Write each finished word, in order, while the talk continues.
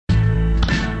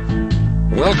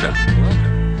Welcome.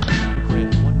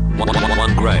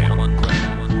 One Gray.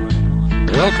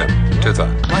 Welcome to the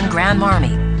One Gram Army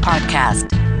podcast.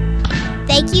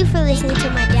 Thank you for listening to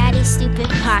my daddy's stupid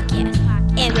podcast.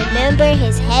 And remember,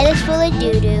 his head is full of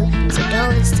doo-doo, so don't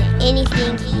listen to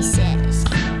anything he says.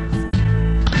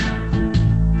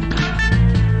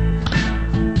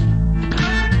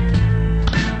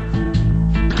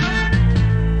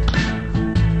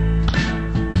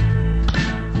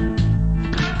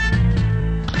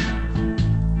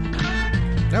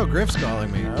 No, Griff's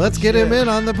calling me. Let's get him in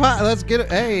on the pod. Let's get it.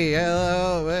 Hey,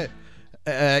 hello.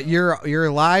 You're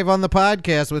live on the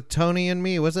podcast with Tony and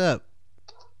me. What's up?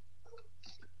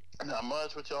 Not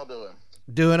much. What y'all doing?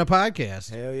 Doing a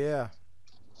podcast. Hell yeah.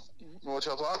 What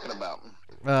y'all talking about?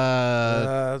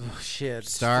 Shit.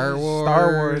 Star Wars.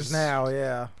 Star Wars now,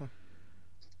 yeah.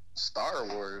 Star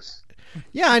Wars.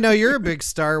 Yeah, I know you're a big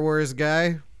Star Wars guy. I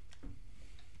mean,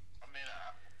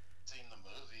 I've seen the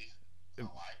movie. I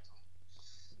liked them.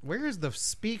 Where is the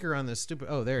speaker on this stupid?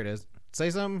 Oh, there it is. Say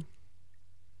something.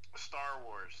 Star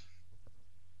Wars.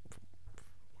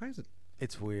 Why is it?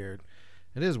 It's weird.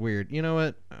 It is weird. You know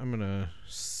what? I'm gonna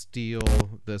steal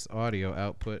this audio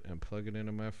output and plug it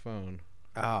into my phone.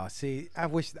 Oh, see, I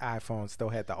wish the iPhone still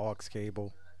had the aux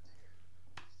cable.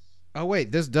 Oh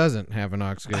wait, this doesn't have an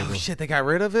aux cable. Oh shit, they got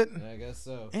rid of it? I guess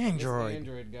so. Android.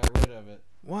 Android got rid of it.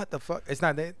 What the fuck? It's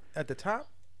not that at the top?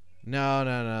 No.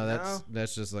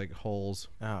 That's just like holes.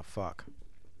 Oh fuck.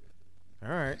 All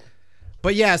right.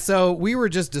 But yeah, so we were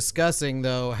just discussing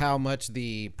though how much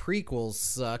the prequels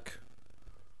suck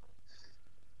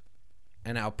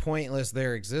and how pointless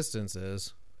their existence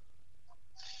is.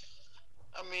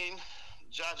 I mean,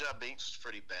 Jar Jar Binks was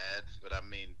pretty bad, but I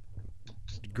mean,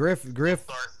 Griff, Darth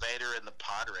Vader and the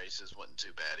pod races wasn't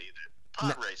too bad either.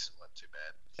 Pod racing wasn't too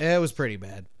bad. it was pretty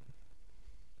bad.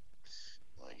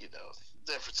 Well, you know,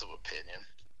 difference of opinion.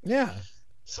 Yeah.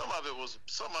 Some of it was,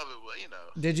 you know.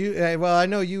 Did you? Well, I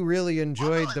know you really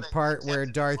enjoyed like the they part where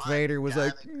kept Darth it Vader was fine,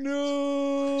 like, guy.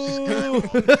 no.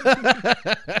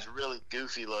 He's really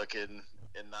goofy looking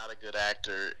and not a good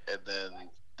actor, and then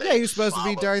Yeah, he was supposed to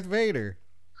be follow- Darth Vader.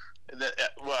 And, then,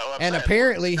 I'm And saying,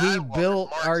 apparently he Skywalker, built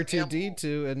Mark Hamill-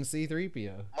 R2-D2 and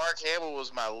C-3PO. Mark Hamill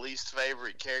was my least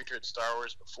favorite character in Star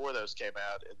Wars before those came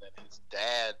out, and then his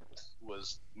dad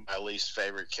was my least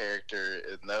favorite character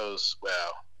in those.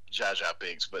 Well, Jar Jar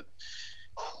Binks, but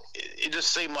it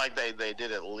just seemed like they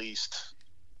did at least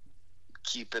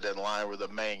keep it in line where the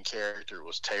main character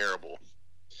was terrible.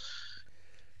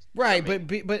 Right, I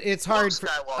mean, but it's hard for.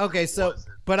 Skywalker Okay, so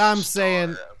wasn't but I'm the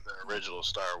saying. star of the original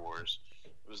Star Wars.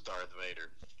 It was Darth Vader.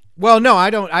 Well, no, I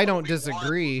don't Obi-Wan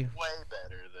disagree. was way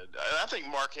better than I think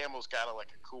Mark Hamill's kind of like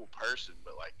a cool person,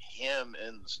 but like him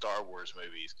in the Star Wars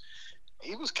movies,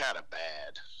 he was kind of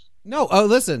bad. No,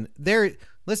 listen,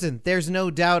 there's no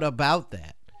doubt about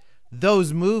that.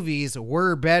 Those movies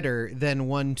were better than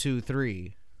 1, 2,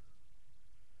 3.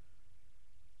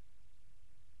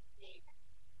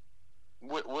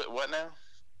 What now?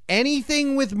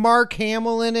 Anything with Mark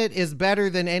Hamill in it is better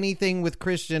than anything with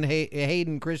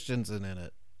Hayden Christensen in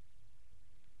it.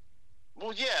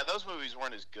 Well, yeah, those movies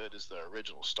weren't as good as the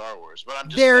original Star Wars, but I'm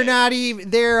just They're saying, not even.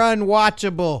 They're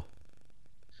unwatchable.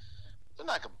 They're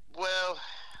not. Well,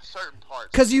 certain parts.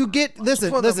 Because you get listen.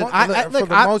 For Listen. the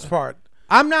most part,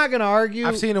 I'm not gonna argue.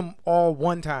 I've seen them all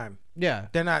one time. Yeah.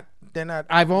 They're not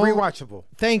I've only- rewatchable.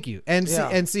 Thank you. And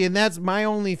Yeah. see, and that's my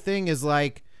only thing is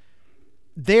like,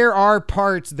 there are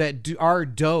parts that are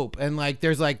dope, and like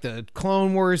there's like the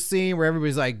Clone Wars scene where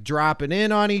everybody's like dropping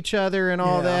in on each other and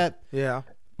all Yeah. that. Yeah.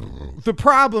 The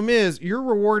problem is you're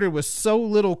rewarded with so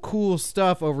little cool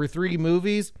stuff over 3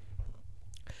 movies,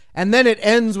 and then it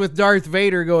ends with Darth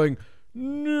Vader going,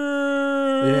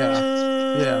 no.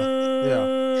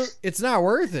 Yeah. It's not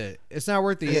worth it. It's not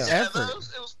worth the Yeah, effort. it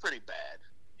was pretty bad.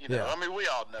 You know, Yeah. I mean, we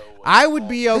all know. What I would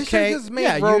be They okay. should just make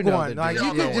Yeah, Rogue you know One. the Like deal.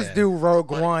 you could just do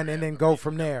Rogue One and then go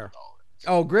from there.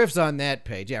 Oh, Griff's on that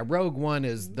page. Yeah, Rogue One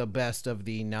is the best of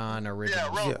the non-original.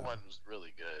 Yeah, Rogue Yeah. One was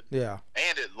really good. Yeah.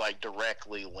 And it like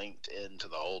directly linked into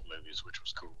the old movies, which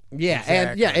was cool. Yeah,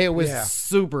 and yeah, Exactly. it was Yeah.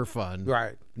 super fun.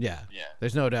 Right. Yeah. Yeah.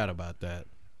 There's no doubt about that.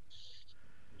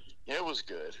 Yeah, it was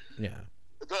good. Yeah.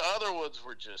 The other ones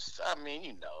were just, I mean,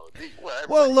 you know.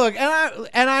 Well, look,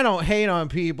 and I don't hate on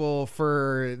people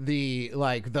for the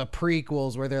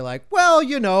prequels where they're like, well,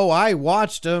 you know, I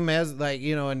watched them as like,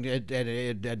 you know, and it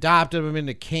adopted them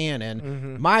into canon.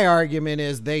 Mm-hmm. My argument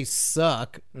is they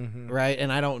suck, right?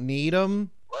 And I don't need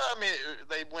them. Well, I mean,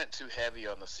 they went too heavy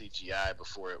on the CGI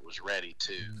before it was ready,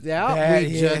 too. Yeah,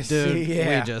 we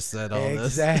just said all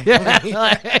exactly. this.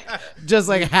 Yeah, just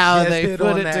like how Just they hit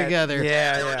put on it that. together.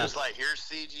 Yeah, They were yeah. just like, here's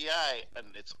CGI, and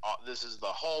this is the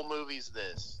whole movie's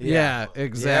this. Yeah,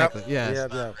 exactly. Yep. Yes. Yep,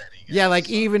 Not yep. ready, guys. Yeah, like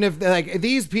even if like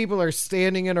these people are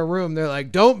standing in a room, they're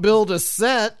like, "Don't build a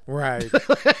set." Right. Yeah,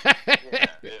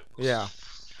 it was, Yeah.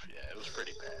 it was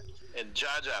pretty bad. And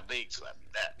Jar Jar Binks, I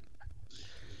mean, that.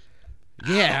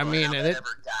 Yeah, I don't know mean, how it, they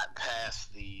ever got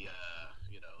past the,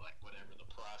 like whatever the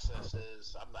process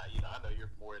is. I'm not, I know you're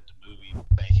more into movie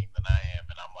making than I am,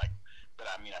 and I'm like, but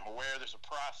I mean, I'm aware there's a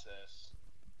process,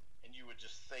 and you would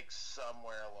just think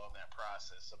somewhere along that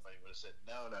process, somebody would have said,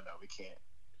 no, we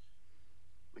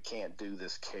can't do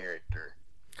this character.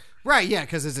 right? Yeah,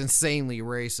 because it's insanely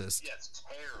racist. Yeah, it's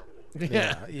terrible.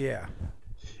 Yeah. Yeah.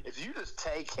 If you just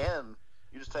take him,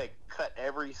 cut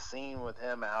every scene with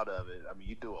him out of it. I mean,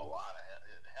 you do a lot of it.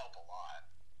 It'd help a lot.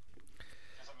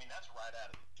 Because I mean, that's right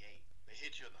out of the gate. They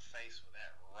hit you in the face with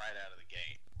that right out of the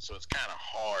gate. So it's kind of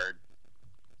hard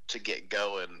to get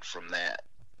going from that,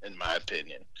 in my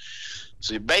opinion.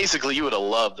 So basically, you would have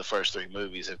loved the first 3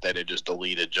 movies if they'd have just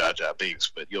deleted Jar Jar Binks,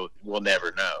 but we'll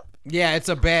never know. Yeah, it's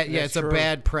a bad. Yeah, That's it's true. a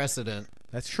bad precedent.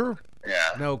 That's true.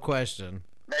 Yeah. No question.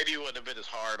 Maybe it wouldn't have been as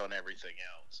hard on everything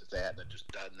else if they hadn't just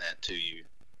done that to you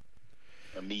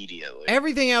immediately.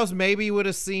 Everything else maybe would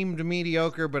have seemed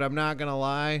mediocre, but I'm not gonna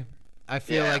lie. I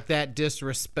feel Yeah. like that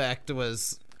disrespect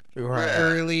was Right.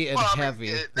 early and Well, I mean,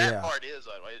 heavy. that Yeah. part is,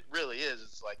 it really is.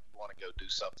 It's like you want to go do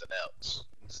something else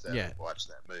instead Yeah. of watch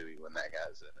that movie when that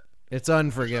guy's in it. It's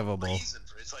unforgivable. Reason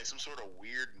for it's like some sort of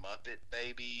weird Muppet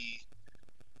baby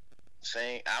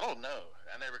thing. I don't know.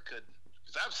 I never could,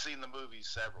 because I've seen the movie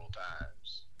several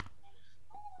times.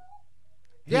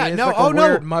 Yeah, It's no, like oh, a no.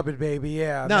 weird Muppet baby.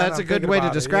 Yeah. No, now that's I'm a good thinking way to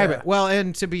about describe yeah. it. Well,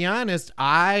 and to be honest,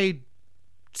 I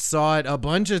saw it a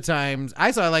bunch of times.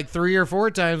 I saw it like 3 or 4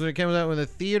 times when it came out in the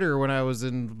theater when I was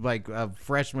in like a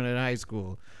freshman in high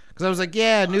school. Because I was like,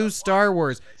 yeah, new Star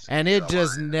Wars. And it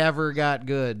just never got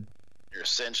good. You're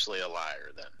essentially a liar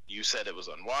then. You said it was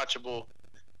unwatchable.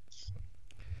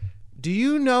 Do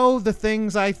you know the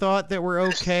things I thought that were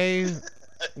okay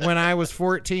when I was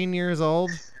 14 years old?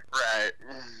 Right.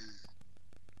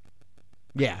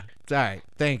 Yeah. All right.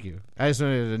 Thank you. I just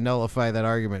wanted to nullify that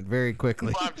argument very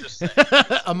quickly. Well, I'm just saying.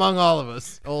 Among all of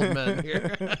us, old men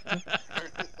here.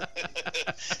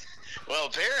 Well,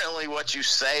 apparently what you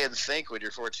say and think when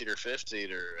you're 14 or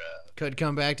 15 or Could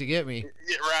come back to get me.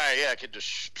 yeah, right, yeah, could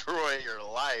destroy your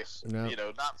life. No.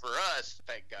 Not for us,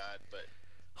 thank God, but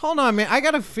Hold on, man. I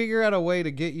got to figure out a way to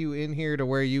get you in here to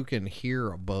where you can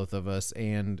hear both of us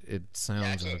and it yeah, I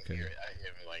sounds can't okay. hear it. I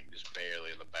hear me like just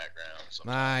barely in the background.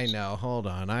 I Sometimes. know. Hold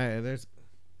on.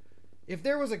 If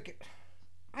there was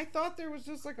I thought there was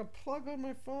just like a plug on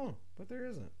my phone, but there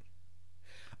isn't.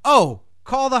 Oh,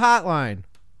 call the hotline.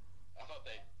 I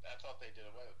thought they did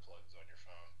away with plugs on your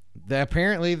phone.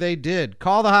 Apparently they did.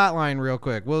 Call the hotline real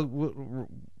quick. We'll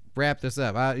wrap this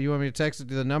up. You want me to text it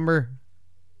to the number?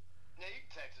 Yeah, you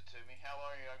can text it to me. How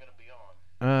long are you going to be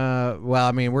on? Well,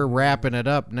 I mean, we're wrapping it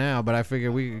up now, but I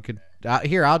figured we could.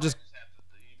 Here, I'll just.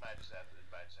 You might just have to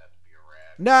be a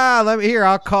rat.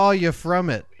 Nah, I'll call you from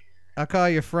it. I'll call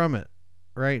you from it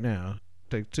right now.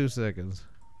 Take 2 seconds.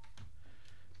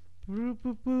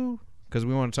 Because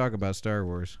we want to talk about Star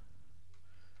Wars.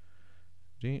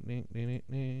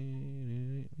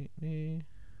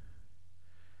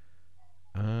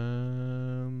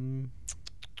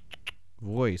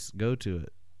 Voice. Go to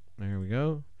it. There we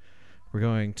go. We're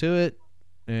going to it.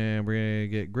 And we're going to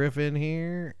get Griffin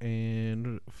here.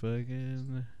 And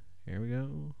fucking. Here we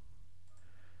go.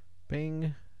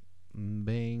 Bing.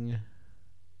 Bing.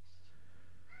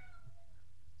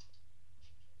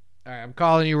 All right, I'm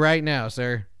calling you right now,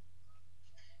 sir.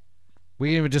 We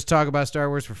can even just talk about Star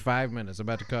Wars for 5 minutes. I'm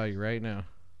about to call you right now.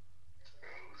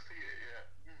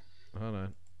 Hold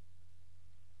on.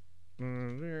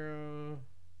 0.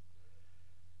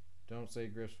 Don't say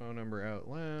Griff's phone number out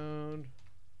loud.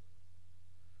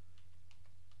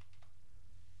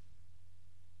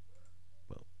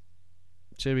 Well,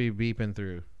 should be beeping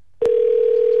through.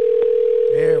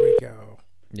 There we go.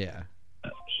 Yeah.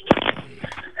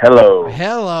 Hello.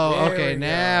 Hello. There Okay, we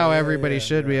now go. Yeah, everybody yeah,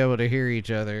 should be yeah. able to hear each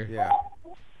other. Yeah.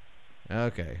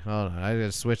 Okay, hold on. I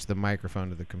just switched the microphone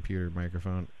to the computer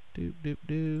microphone. Doop, doop,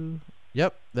 doop.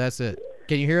 Yep, that's it.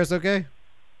 Can you hear us okay?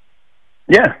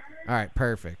 Yeah, All right,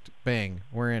 perfect. Bang,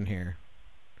 we're in here.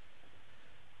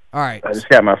 All right. I just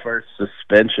got my first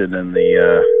suspension in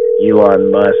the Elon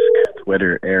Musk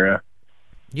Twitter era.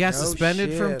 Yeah, No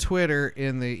suspended from shit. Twitter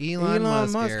in the Elon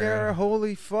Musk era.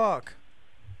 Holy fuck.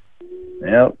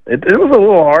 Yeah, it was a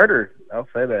little harder. I'll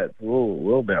say that. It's a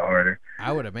little bit harder.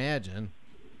 I would imagine.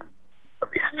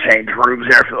 These change rooms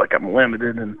here, I feel like I'm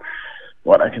limited in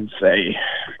what I can say.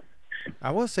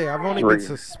 I will say I've only been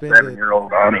 3 suspended.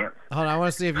 7-year-old audience. Hold on, I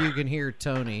want to see if you can hear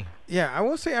Tony. Yeah, I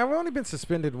will say I've only been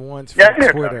suspended once Yeah, I from can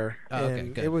hear Twitter. Oh, okay,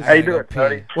 and good. it was. How you I gotta doing, go pee.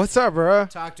 Tony? What's up, bro?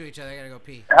 Talk to each other. I gotta go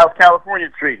pee. How's California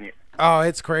treating you? Oh,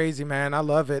 it's crazy, man. I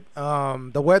love it.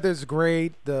 The weather's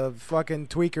great. The fucking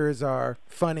tweakers are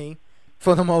funny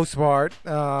for the most part.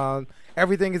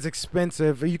 Everything is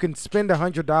expensive. You can spend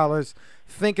 $100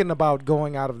 thinking about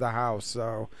going out of the house.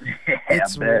 So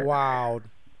it's wild.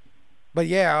 But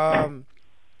yeah,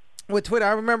 with Twitter,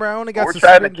 I remember I only got We're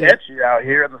suspended. trying to catch you out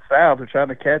here in the South. We're trying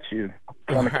to catch you.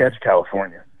 Trying to catch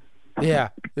California. Yeah.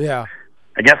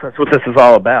 I guess that's what this is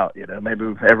all about. You know, maybe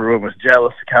everyone was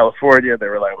jealous of California. They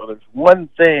were like, well, there's one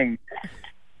thing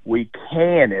we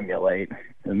can emulate,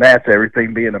 and that's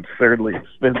everything being absurdly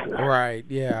expensive. Right,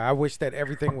 yeah. I wish that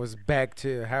everything was back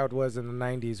to how it was in the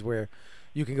 90s where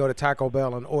you can go to Taco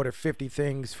Bell and order 50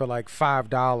 things for like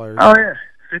 $5. Oh, yeah.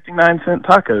 59-cent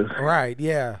tacos. Right,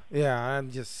 yeah.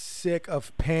 I'm just sick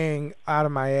of paying out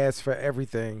of my ass for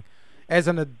everything. As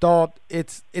an adult,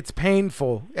 it's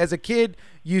painful. As a kid,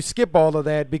 you skip all of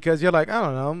that because you're like, I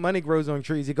don't know, money grows on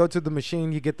trees. You go to the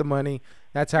machine, you get the money.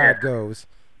 That's how it goes.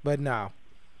 But no.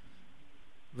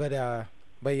 But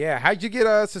yeah, how'd you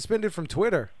get suspended from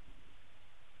Twitter?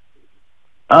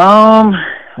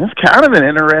 It's kind of an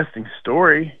interesting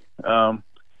story. Have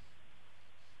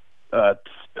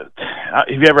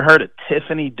you ever heard of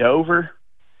Tiffany Dover?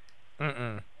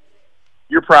 Mm-mm.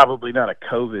 You're probably not a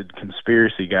COVID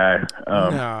conspiracy guy.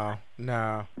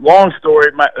 No. Long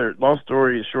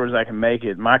story as short as I can make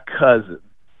it. My cousin,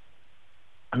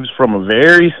 who's from a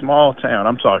very small town,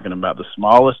 I'm talking about the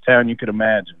smallest town you could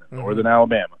imagine in northern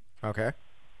Alabama. Okay.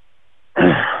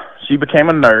 She became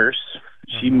a nurse.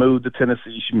 She moved to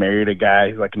Tennessee. She married a guy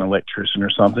who's like an electrician or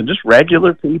something. Just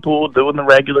regular people doing the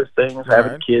regular things,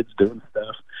 having kids, doing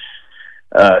stuff.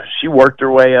 She worked her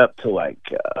way up to like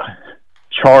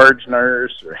charge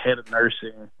nurse or head of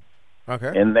nursing.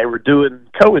 Okay. And they were doing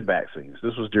COVID vaccines.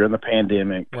 This was during the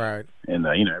pandemic. Right. And,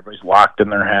 everybody's locked in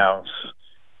their house.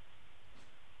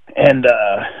 And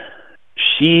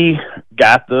she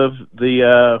got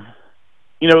the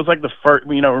it was like the first,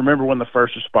 remember when the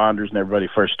first responders and everybody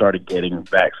first started getting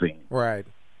vaccines. Right.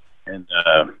 And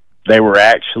they were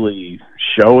actually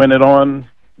showing it on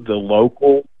the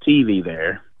local TV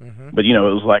there. Mm-hmm. But, it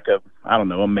was like a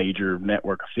major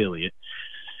network affiliate.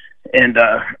 And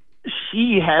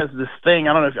she has this thing,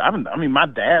 I don't know if, my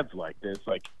dad's like this.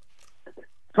 Like,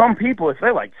 some people, if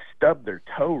they, like, stub their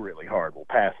toe really hard, will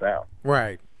pass out.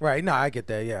 Right. No, I get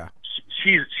that, yeah.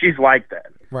 She's like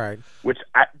that. Right. Which,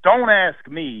 don't ask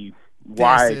me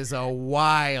why. This is a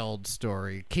wild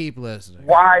story. Keep listening.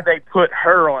 Why they put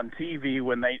her on TV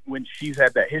when she's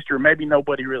had that history. Maybe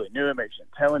nobody really knew it. Maybe she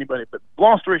didn't tell anybody. But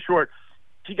long story short,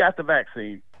 she got the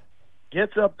vaccine,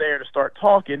 gets up there to start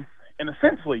talking, and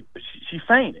essentially she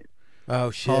fainted.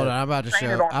 Oh shit! Hold on, I'm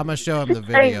gonna show him the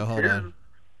video. Hold on.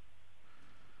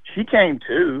 She came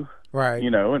to, right?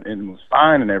 And was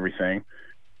fine and everything.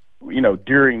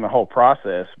 During the whole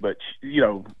process, but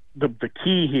the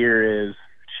key here is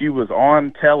she was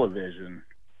on television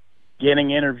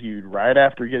getting interviewed right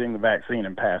after getting the vaccine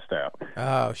and passed out.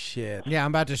 Oh shit! Yeah,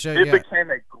 I'm about to show you. It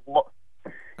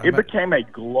became a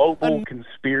global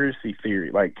conspiracy theory.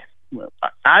 Like,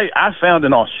 I found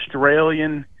an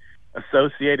Australian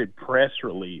Associated Press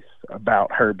release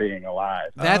about her being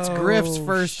alive. That's Griff's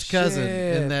first cousin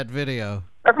in that video.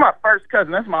 That's my first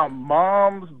cousin. That's my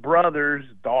mom's brother's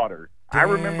daughter. Damn. I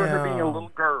remember her being a little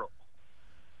girl.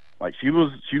 Like, she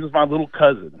was my little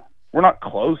cousin. We're not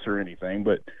close or anything,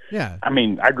 but yeah.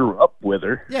 I grew up with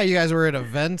her. Yeah, you guys were at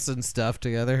events and stuff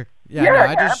together. Yeah, Yeah, no,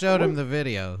 I just absolutely. showed him the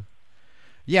video.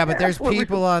 Yeah, but there's absolutely.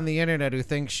 people on the internet who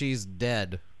think she's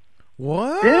dead.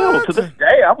 What? Still, to this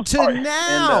day, I was To sorry.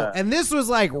 now, and this was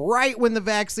like right when the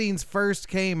vaccines first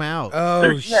came out.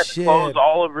 Oh She had to shit! close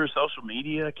all of her social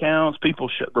media accounts.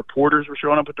 Reporters were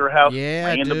showing up at their house. Yeah,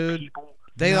 random dude. people.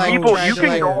 They like People, tried you to can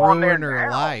like go on there ruin her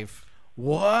now. life.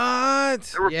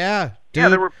 What? Yeah, Yeah, there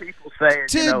dude. were people saying,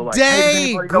 Today, hey, does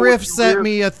anybody know where Griff you sent live?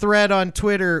 me a thread on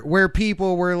Twitter where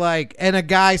people were like, and a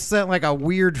guy sent like a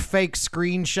weird fake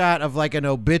screenshot of like an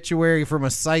obituary from a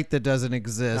site that doesn't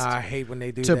exist. I hate when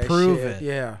they do To that prove shit. it.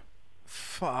 Yeah.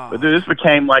 Fuck. But dude, this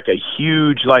became like a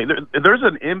huge, like, there's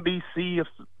an NBC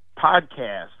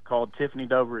podcast called Tiffany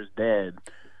Dover is Dead.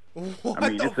 What I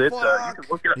mean, the you fuck? can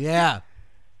look it up. Yeah.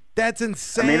 That's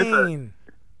insane.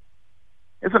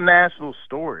 It's a national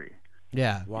story.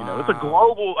 Yeah. Wow. You know, it's a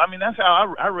global. I mean, that's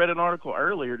how I read an article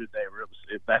earlier today. Where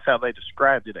that's how they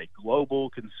described it: a global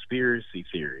conspiracy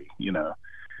theory. You know,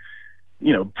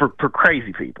 for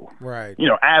crazy people. Right. You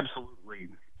know, absolutely.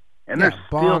 And Yeah, there's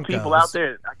still people out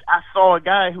there. I saw a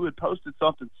guy who had posted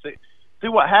something. See,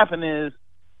 what happened is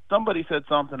somebody said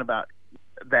something about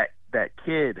that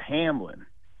kid Hamlin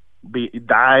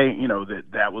dying. You know,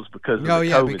 that was because of the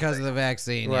COVID because thing. of the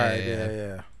vaccine. Right.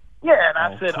 Yeah. Yeah, and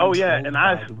I said, oh yeah, and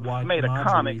I made a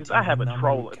comment because I have a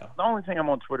troll. The only thing I'm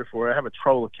on Twitter for, I have a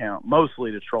troll account,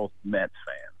 mostly to troll Mets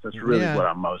fans. That's really what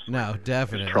I'm mostly. No, do,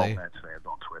 definitely. is troll Mets fans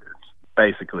on Twitter. It's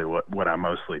basically what I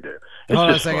mostly do. It's Hold on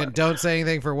a just second. fun. Don't say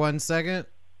anything for 1 second.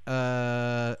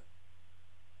 Hold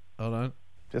on.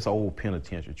 Just an old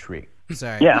penitentiary trick.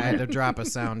 Sorry, Yeah. I had to drop a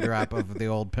sound drop of the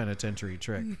old penitentiary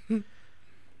trick.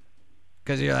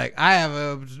 Because you're like, I have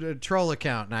a troll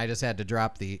account, and I just had to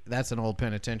drop that's an old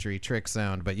penitentiary trick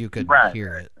sound, but you could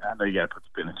hear it. I know you got to put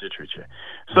the penitentiary check.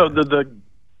 So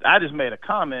I just made a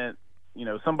comment. You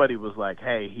know, somebody was like,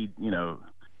 "Hey,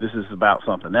 this is about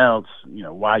something else. You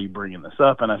know, why are you bringing this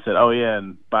up?" And I said, "Oh yeah,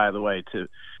 and by the way,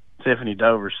 Tiffany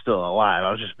Dover's still alive. I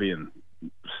was just being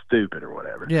stupid or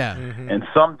whatever." Yeah. Mm-hmm. And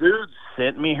some dude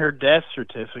sent me her death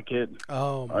certificate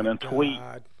on a tweet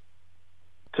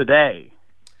today.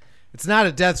 It's not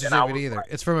a death certificate either.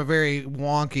 It's from a very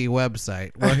wonky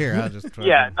website. Well, here, I'll just...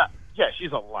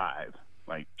 She's alive.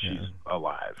 Like, she's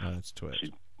alive. Oh, that's Twitch.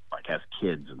 She, like, has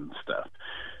kids and stuff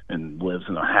and lives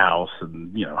in a house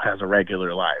and, has a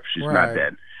regular life. She's not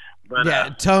dead.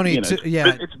 But, Tony, it's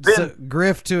been,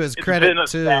 Griff, to his it's credit, been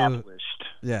established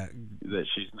that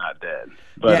she's not dead.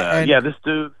 But, this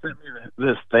dude sent me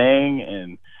this thing,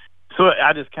 and so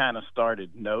I just kind of started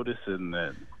noticing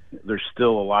that there's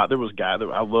still a lot. There was a guy that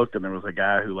I looked, and there was a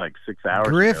guy who 6 hours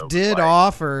Griff ago did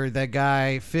offer that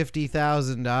guy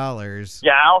 $50,000.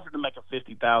 Yeah, I offered to make a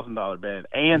 $50,000 bet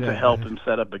and to help him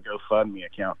set up a GoFundMe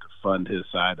account to fund his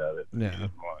side of it. Yeah, he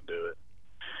didn't want to do it.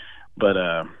 But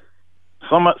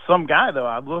some guy though,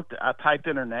 I typed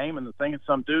in her name, and the thing is,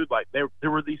 some dude there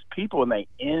were these people, and they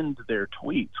end their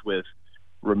tweets with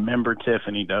 "Remember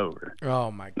Tiffany Dover."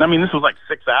 Oh my God! I mean, this was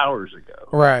 6 hours ago.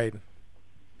 Right.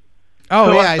 Oh,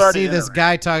 so yeah, I see this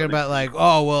guy talking about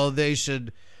they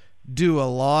should do a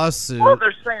lawsuit. Well,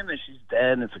 they're saying that she's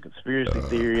dead and it's a conspiracy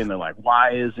theory, and they're like,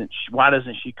 why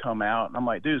doesn't she come out? And I'm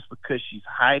like, dude, it's because she's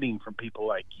hiding from people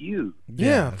like you.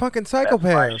 Yeah, fucking psychopaths.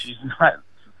 That's why she's not.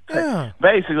 Yeah.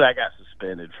 Basically, I got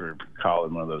suspended for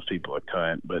calling one of those people a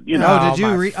cunt. But did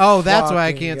you read? Oh, that's why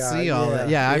I can't see all that.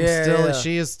 Yeah, Yeah.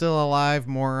 She is still alive,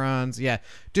 morons. Yeah,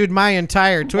 dude, my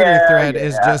entire Twitter thread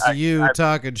is just you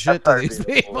talking shit to these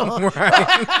people.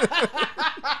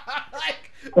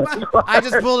 I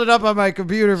just pulled it up on my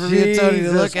computer for me and Tony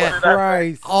to look at.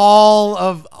 Christ. All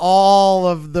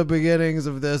of the beginnings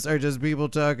of this are just people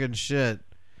talking shit.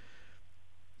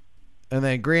 And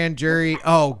then grand jury.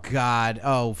 Oh, God.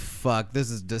 Oh, fuck.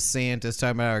 This is DeSantis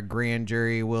talking about our grand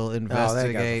jury will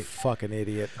investigate. Oh, that guy's a fucking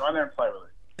idiot. Go in there and play with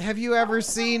it. Have you ever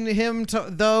seen him,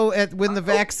 when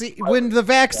the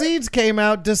vaccines came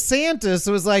out, DeSantis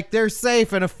was like, they're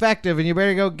safe and effective, and you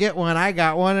better go get one. I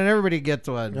got one, and everybody gets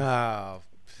one. Oh.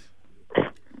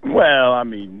 Well, I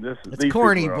mean, It's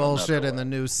corny bullshit in the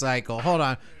news cycle. Hold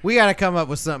on, we got to come up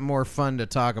with something more fun to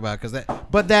talk about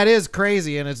but that is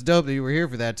crazy, and it's dope that you were here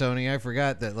for that, Tony. I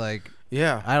forgot that.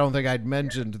 I don't think I'd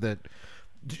mentioned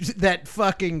that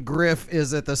fucking Griff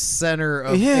is at the center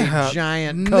of a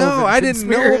giant COVID No, I didn't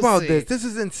know conspiracy. about this. This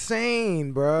is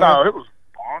insane, bro. No, it was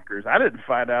bonkers. I didn't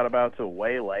find out about it till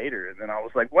way later, and then I was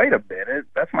like, wait a minute,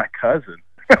 that's my cousin.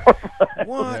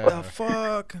 What the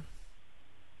fuck?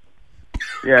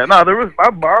 Yeah, no, there was.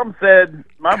 My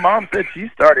mom said she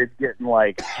started getting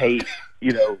hate.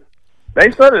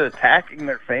 They started attacking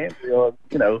their family.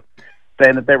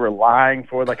 Saying that they were lying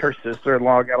for. Her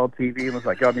sister-in-law got on TV and was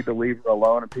like, "Y'all need to leave her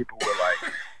alone." And people were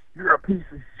like, "You're a piece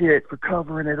of shit for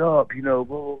covering it up." Blah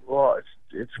blah blah.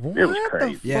 It was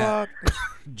crazy. Yeah,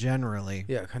 generally.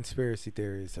 Yeah, conspiracy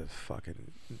theories are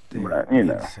fucking Right,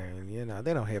 insane.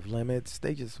 They don't have limits.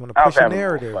 They just want to push a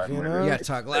narrative. You gotta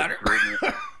talk louder.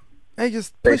 They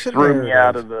just They push a threw narrative. me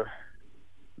out of the.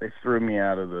 They threw me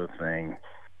out of the thing.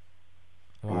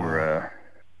 For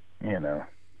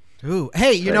Ooh,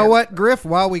 hey, you know what, Griff?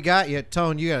 While we got you,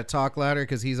 Tone, you gotta talk louder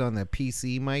because he's on the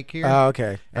PC mic here. Oh,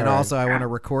 okay. And All right. also, I want to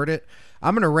record it.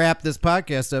 I'm gonna wrap this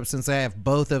podcast up since I have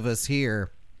both of us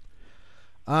here.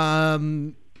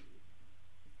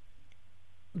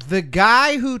 The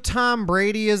guy who Tom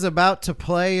Brady is about to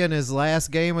play in his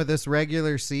last game of this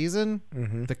regular season,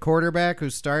 the quarterback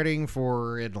who's starting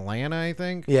for Atlanta, I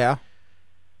think, Yeah.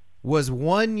 was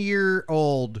 1 year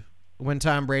old when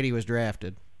Tom Brady was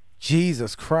drafted.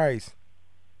 Jesus Christ.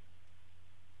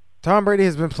 Tom Brady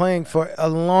has been playing for a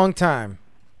long time.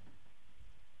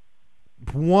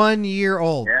 1 year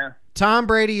old. Yeah. Tom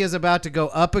Brady is about to go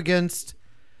up against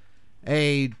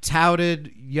a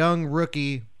touted young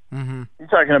rookie. Mm-hmm. You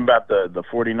talking about the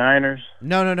 49ers?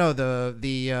 No.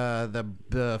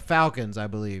 The Falcons, I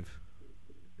believe.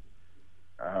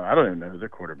 I don't even know who their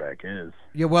quarterback is.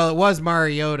 Yeah, well, it was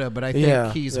Mariota, but I think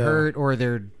Yeah, he's yeah. hurt or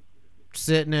they're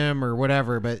sitting him or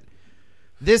whatever. But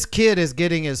this kid is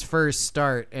getting his first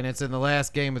start, and it's in the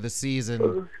last game of the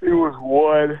season. It was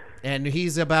one. And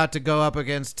he's about to go up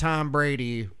against Tom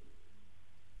Brady,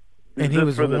 And he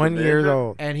was 1 year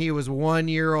old. and he was 1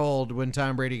 year old when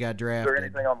Tom Brady got Is there drafted.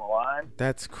 anything on the line?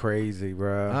 That's crazy,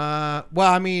 bro.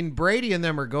 Well, I mean, Brady and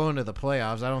them are going to the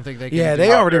playoffs. I don't think they can. Yeah, do they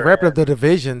that. already wrapped up the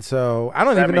division, so I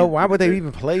don't That even know means why would they they-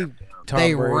 even play Tom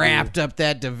They Brady. wrapped up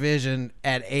that division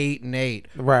at 8-8.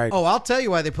 Right. Oh, I'll tell you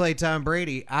why they played Tom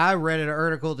Brady. I read an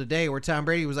article today where Tom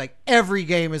Brady was like, every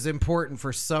game is important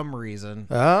for some reason.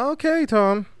 Okay,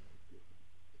 Tom.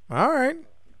 All right.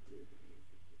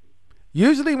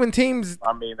 Usually when teams,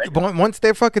 I mean, they, once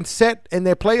they're fucking set in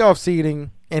their playoff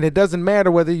seeding, and it doesn't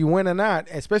matter whether you win or not,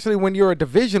 especially when you're a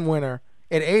division winner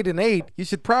at 8-8, you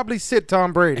should probably sit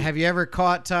Tom Brady. Have you ever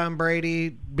caught Tom Brady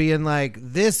being like,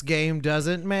 this game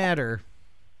doesn't matter?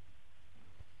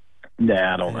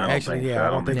 nah, I don't Actually, think yeah, so. I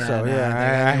don't think Nah, so. nah,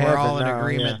 Yeah, I think I we're all in haven't, no,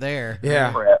 agreement yeah. there.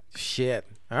 Yeah. Crap. Shit.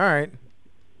 All right.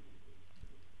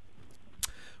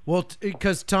 Well,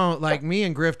 because Tom, like me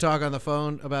and Griff talk on the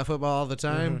phone about football all the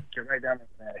time. Get right down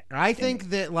there. I think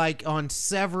that like on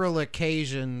several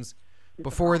occasions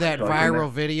before that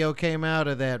viral video came out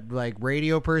of that like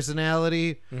radio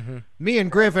personality, me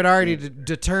and Griff had already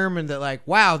determined that like,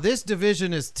 wow, this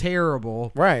division is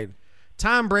terrible. Right.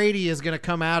 Tom Brady is going to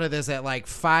come out of this at like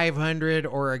 500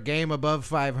 or a game above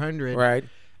 500. Right.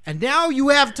 And now you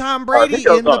have Tom He Brady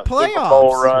goes in the on a Super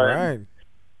Bowl playoffs. run. Right.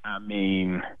 I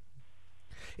mean,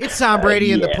 It's Tom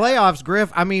Brady in the yeah. playoffs,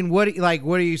 Griff. I mean, what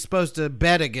are you supposed to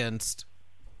bet against?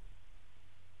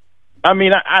 I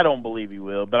don't believe he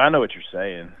will, but I know what you're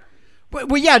saying.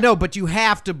 Well, yeah, no, but you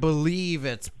have to believe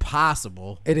it's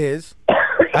possible. It is.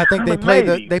 I think they But play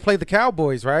maybe. the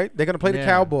Cowboys, right? They're gonna play the Yeah.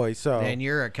 Cowboys. So And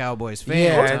you're a Cowboys fan.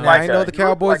 Yeah, so- and I know the he looks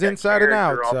Cowboys like a inside and out,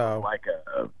 character so. off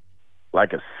of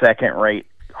like a second-rate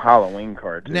Halloween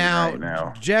cartoon now, right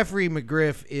now. Jeffrey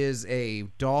McGriff is a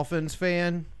Dolphins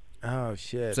fan. oh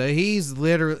shit. So he's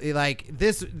literally like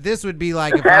this would be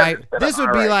like if Alright,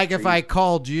 I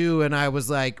called you and I was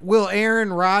like, "Will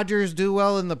Aaron Rodgers do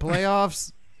well in the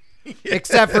playoffs?"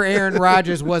 Except for Aaron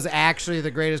Rodgers was actually the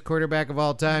greatest quarterback of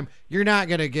all time. You're not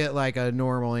going to get like a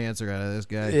normal answer out of this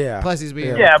guy. Yeah. Plus he's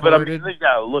being Yeah, but I mean, recorded. you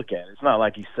got to look at it. It's not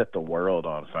like he set the world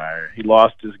on fire. He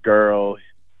lost his girl.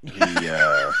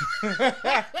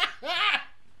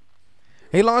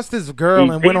 He lost his girl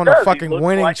and went on a fucking he looks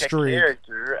winning like streak. A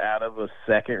character out of a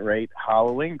second-rate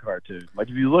Halloween cartoon. Like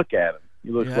if you look at him,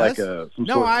 he looks like Yes? some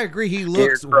No, sort of I agree. He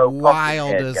looks scarecrow wild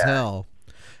pumpkin as head guy. hell.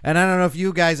 And I don't know if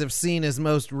you guys have seen his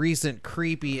most recent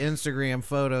creepy Instagram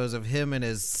photos of him and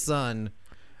his son.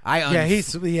 Yeah,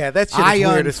 that shit is I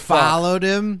weird as fuck. unfollowed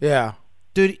him. Yeah.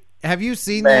 Dude, have you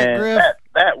seen that, Man, Griff?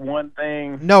 that one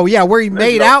thing. No, yeah, where he there's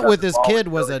made no out nothing with his wrong kid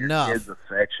with was showing your enough. kid's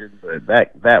affection, but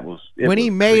that was it When he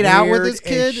was made out with Weird his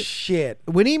kid, as shit.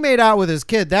 when he made out with his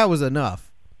kid, that was enough.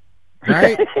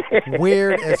 Right?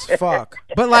 Weird as fuck.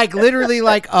 But like literally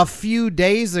like a few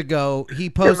days ago, he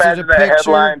posted Imagine a that picture.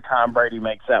 headline: Tom Brady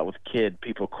makes out with kid.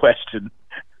 People question.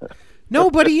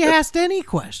 Nobody asked any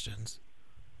questions.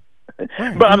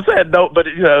 But I'm saying no. But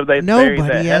they buried that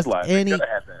Nobody asked headline. any- They could have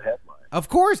had that headline. Of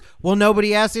course. Well,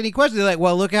 nobody asked any questions. They're like,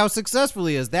 well, look how successful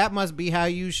he is. That must be how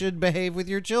you should behave with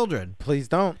your children. Please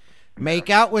don't.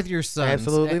 Make out with your sons.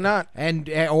 Absolutely not. And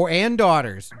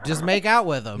daughters. Just make out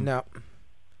with them. No.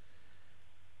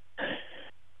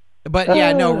 But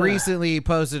yeah, no, recently he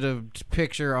posted a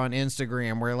picture on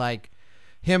Instagram where like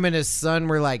him and his son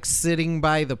were like sitting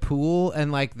by the pool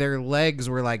and like their legs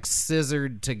were like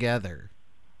scissored together.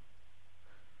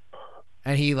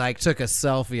 And he like took a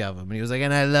selfie of him and he was like,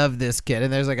 and I love this kid.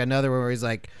 And there's like another one where he's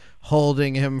like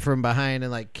holding him from behind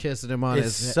and like kissing him on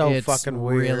It's his so it's fucking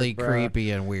weird, really bro.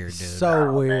 creepy and weird, dude. So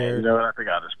Man, weird. you know what? I think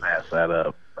I'll just pass that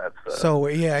up. That's So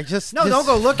yeah, just No, just don't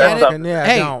go look at it. fucking- Yeah,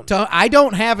 hey, don't. I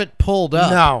don't have it pulled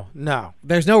up. No.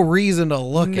 There's no reason to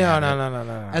look No, at no, it.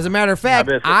 no. As a matter of fact,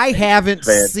 bet it's a I haven't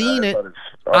fan, seen it. but it's-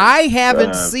 I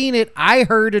haven't seen it. I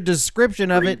heard a description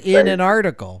of it in an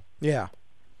article. Yeah.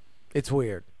 It's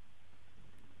weird.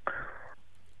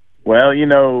 Well,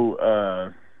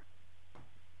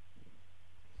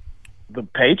 the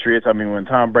Patriots, I mean, when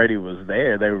Tom Brady was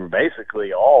there, they were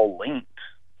basically all linked.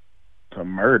 to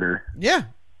murder. Yeah.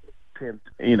 Tim,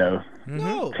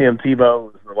 No. Tim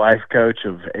Tebow was the life coach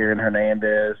of Aaron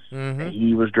Hernandez. Mm-hmm.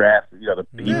 He was drafted. He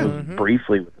was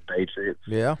briefly with the Patriots.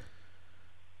 Yeah.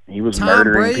 He was Tom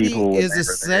murdering Brady people. is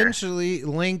essentially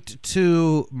linked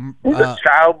to He's a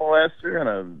child molester and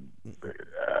a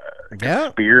yeah,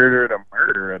 conspirator to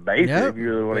murder. Basically, Yep. if you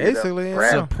really want to Basically, get yeah.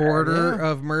 supporter Yeah.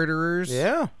 of murderers.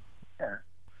 Yeah.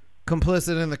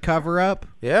 Complicit in the cover-up.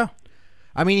 Yeah.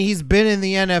 I mean, he's been in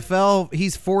the NFL.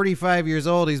 He's 45 years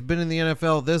old. He's been in the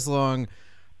NFL this long.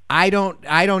 I don't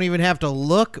even have to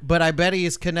look, but I bet he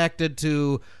is connected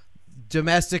to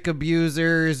domestic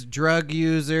abusers, drug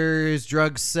users,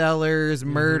 drug sellers,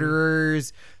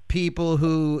 murderers, people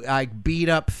who like beat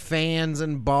up fans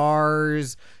in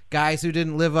bars, guys who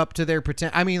didn't live up to their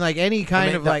pretend. I mean, like any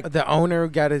kind of like the owner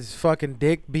got his fucking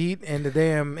dick beat in the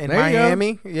damn in There you go.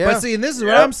 Miami. Yeah. But see, and this is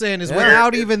what I'm saying is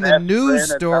without even the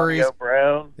news stories.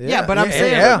 Brown. Yeah, but I'm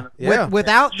saying yeah.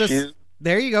 without the Shoot.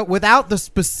 there you go, without the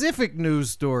specific news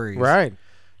stories. Right.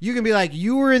 You can be like,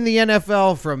 you were in the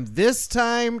NFL from this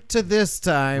time to this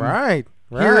time. Right.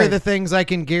 Right. Here are the things I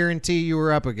can guarantee you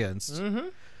were up against. Mm-hmm.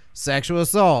 Sexual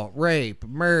assault, rape,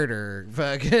 murder,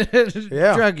 fucking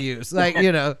Yeah. drug use. Like, Right.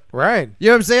 You know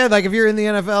what I'm saying? Like, if you're in the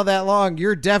NFL that long,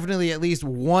 you're definitely at least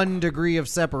 1 degree of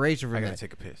separation from I gotta that.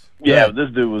 take a piss. Yeah, Good. this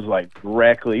dude was like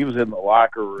directly. He was in the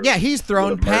locker room. Yeah, he's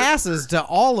thrown with a murder. passes to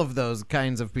all of those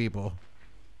kinds of people.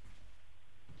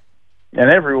 And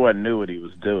everyone knew what he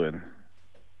was doing.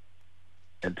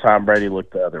 And Tom Brady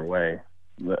looked the other way.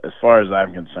 As far as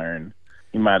I'm concerned,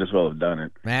 he might as well have done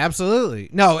it. Absolutely.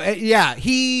 No, yeah,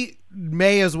 he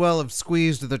may as well have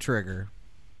squeezed the trigger.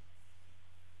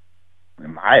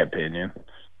 In my opinion.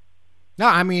 No,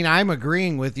 I mean, I'm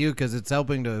agreeing with you because it's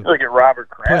helping to. Look at Robert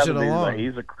Kraft. Push it along.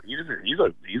 He's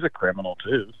a criminal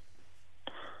too.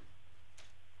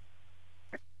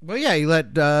 Well, yeah, he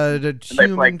let the And they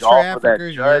human played golf with that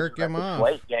traffickers judge yerk him at the off.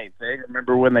 Deflategate thing.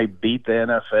 Remember when they beat the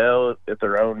NFL at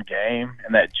their own game,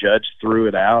 and that judge threw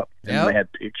it out, and Yep. they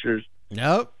had pictures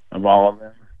Nope. of all of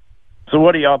them. So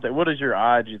what do y'all think? What is your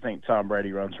odds you think Tom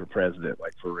Brady runs for president,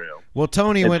 like for real? Well,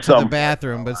 Tony It's went to the some-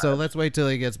 bathroom, but so let's wait till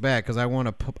he gets back because I want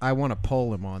to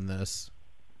poll him on this.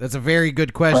 That's a very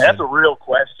good question. That's a real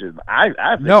question. I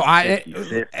think No, it's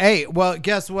 50-50. hey, well,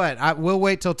 guess what? We'll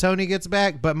wait till Tony gets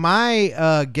back, but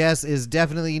my guess is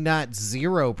definitely not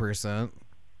 0%.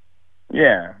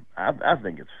 Yeah, I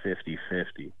think it's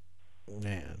 50-50.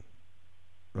 Man,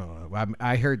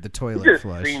 I heard the It toilet just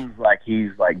flush. seems like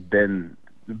he's like been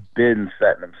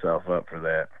setting himself up for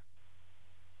that.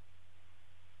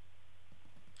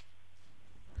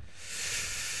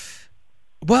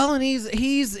 Well, and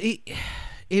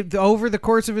over the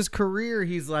course of his career,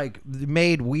 he's like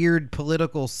made weird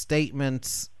political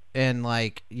statements and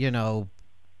like,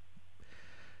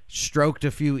 stroked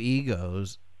a few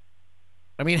egos.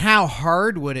 I mean, how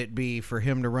hard would it be for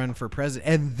him to run for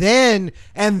president?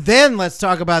 And then let's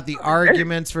talk about the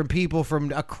arguments from people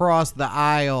from across the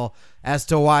aisle as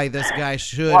to why this guy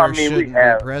should or shouldn't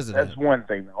be president. That's one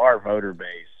thing. Our voter base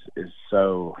is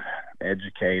so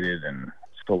educated and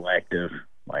selective.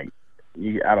 Like,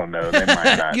 I don't know. They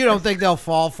might not. You don't think they'll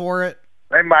fall for it?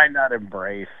 They might not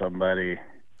embrace somebody.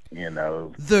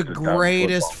 The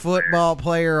greatest football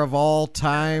player of all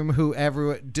time, who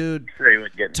everyone, dude. Sure, he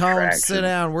would get Tone, traction. sit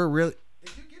down. We're really.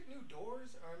 Did you get new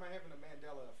doors, or am I having a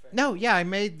Mandela effect? No, yeah, I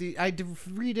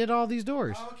redid all these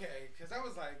doors. Okay, because I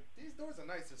was like, these doors are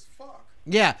nice as fuck.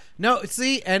 Yeah, no,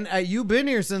 see, and you've been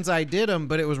here since I did them,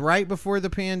 but it was right before the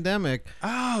pandemic.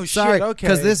 Oh, Sorry, shit, okay.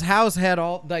 because this house had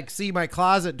all see my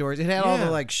closet doors. It had all the Yeah.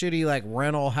 like shitty like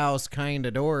rental house kind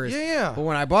of doors. Yeah. But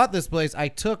when I bought this place, I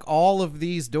took all of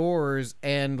these doors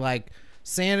and like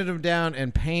sanded them down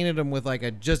and painted them with like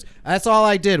that's all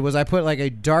I did was I put like a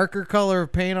darker color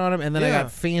of paint on them, and then I Yeah.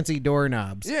 got fancy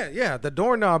doorknobs. Yeah, the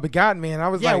doorknob got me, and I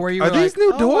was Yeah, like, where you are were these like,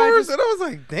 new oh, I doors? just- And I was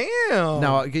like, damn.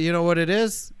 No, you know what it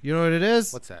is? You know what it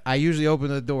is? What's that? I usually open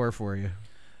the door for you.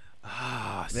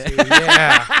 Ah, see,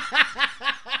 yeah.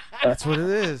 That's what it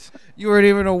is. You weren't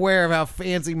even aware of how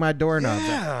fancy my doorknobs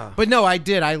Yeah. are. But no, I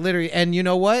did. I literally, and you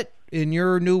know what? In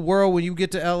your new world, when you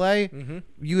get to LA,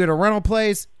 you get a rental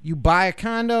place, you buy a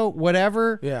condo,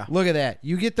 whatever. Yeah. Look at that.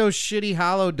 You get those shitty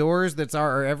hollow doors that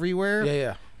are everywhere.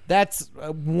 Yeah. That's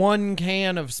 1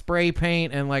 can of spray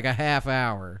paint and like a half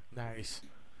hour. Nice.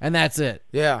 And that's it.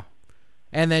 Yeah.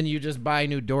 And then you just buy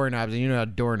new doorknobs, and you know how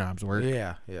doorknobs work.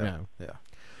 Yeah.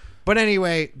 But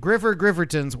anyway,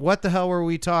 Griffertons, what the hell were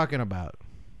we talking about?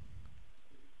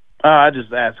 I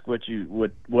just asked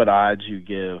what odds you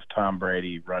give Tom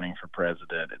Brady running for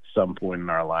president at some point in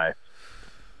our life.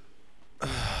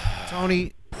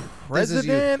 Tony, this is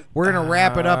you. President? We're gonna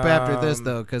wrap it up after this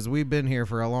though, because we've been here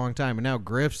for a long time, and now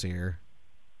Griff's here.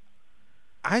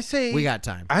 I say We got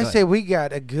time. I Go say ahead. we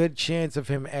got a good chance of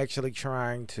him actually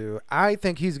trying to. I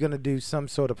think he's going to do some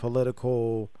sort of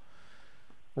political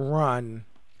run.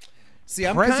 See,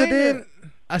 I'm President?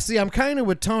 I'm kind of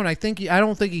with Tone. I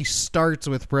don't think he starts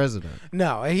with president.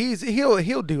 No,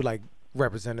 he'll do like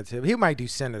representative. He might do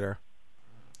senator.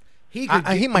 He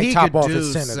He might top could off do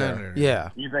as senator. Yeah.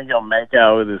 You think he'll make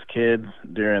out with his kids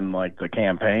during like the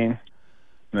campaign?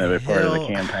 That'll be part of the Hell.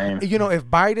 campaign. You know, if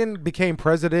Biden became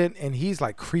president and he's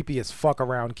like creepy as fuck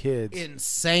around kids,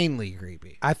 Insanely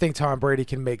creepy. I think Tom Brady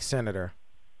can make senator.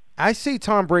 I see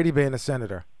Tom Brady being a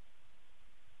senator.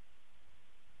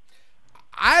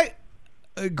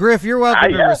 Griff, you're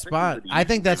welcome to I respond. think I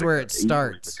think that's where it easily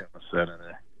starts. become a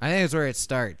senator. I think that's where it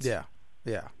starts. Yeah.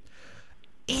 Yeah.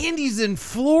 And he's in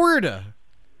Florida.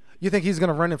 You think he's going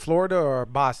to run in Florida or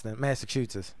Boston,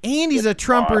 Massachusetts? And he's a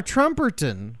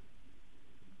Trumperton.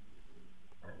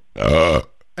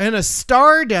 And a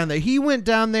star down there. He went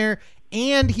down there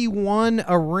and he won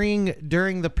a ring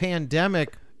during the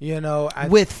pandemic You know,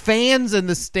 with fans in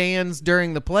the stands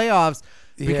during the playoffs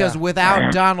because Yeah.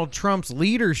 without Donald Trump's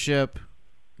leadership,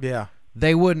 yeah.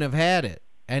 they wouldn't have had it.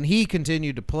 And he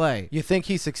continued to play. You think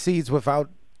he succeeds without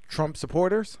Trump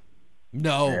supporters?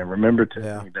 No. Yeah, remember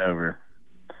Tiffany Yeah. Dover.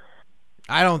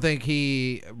 I don't think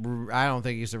he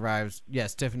survives.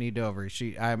 Yes, Tiffany Dover.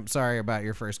 I'm sorry about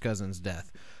your first cousin's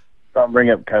death. Don't bring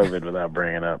up COVID without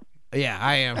bringing up. Yeah,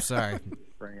 I am sorry.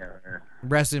 Bring it up.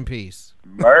 Rest in peace.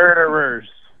 Murderers.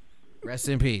 Rest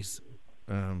in peace.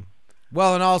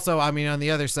 Well, and also, I mean, on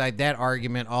the other side, that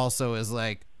argument also is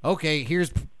like, okay,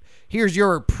 here's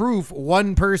your proof.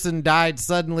 One person died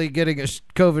suddenly getting a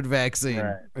COVID vaccine.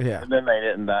 Right. Yeah. And then they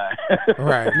didn't die.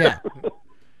 Right. Yeah.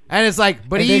 And it's like,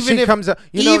 but And then even she if comes up-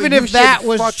 you know, even you if that should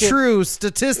was fucking- true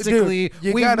statistically, Dude,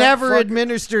 you we've gotta never fucking-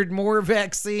 administered more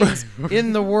vaccines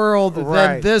in the world than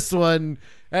Right. this one.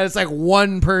 And it's like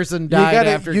one person died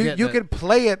after you getting it. could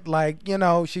play it like, you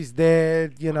know, she's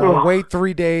dead, you know, wait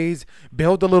 3 days,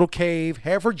 build a little cave,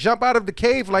 have her jump out of the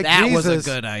cave like That Jesus. was a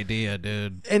good idea,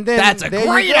 dude. And then That's a there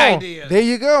you great go. idea. There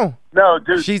you go. No,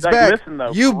 dude. She's like, back. Listen,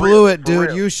 though, You for blew real, it, for dude.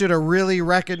 real. You should have really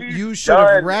She's you should have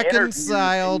done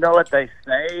reconciled. You know what they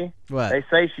say? What? They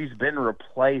say she's been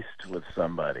replaced with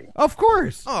somebody. Of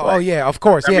course. Oh, yeah, of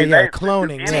course. I Yeah, mean, yeah, they-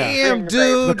 cloning. anything Yeah. Damn, they-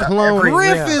 dude. The cloning,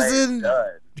 Griff yeah. is they've in done.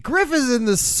 Griff is in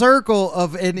the circle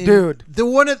of Dude. the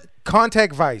one of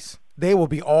Contact Vice. They will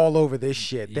be all over this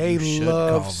shit. They should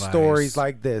love call Vice. stories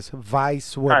like this.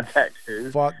 Vice would Contact who?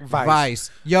 fuck Vice.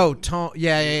 Vice. Yo,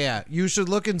 yeah. You should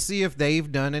look and see if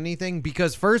they've done anything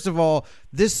because first of all,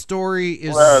 this story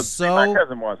is Well, my so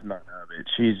cousin wants none of it.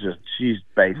 She's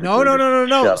basically No.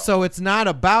 just shut So it's not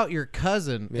about your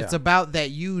cousin. Yeah. It's about that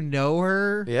you know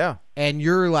her. Yeah. And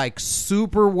you're like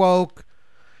super woke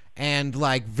and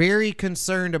like very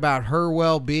concerned about her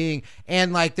well-being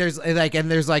and like there's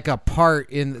like a part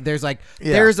in there's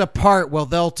a part well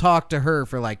they'll talk to her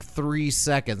for like 3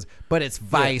 seconds but it's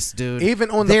Vice, dude. Even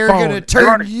on the they're phone. gonna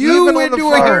turn you Even on the into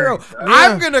a phone. hero. Yeah.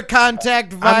 I'm gonna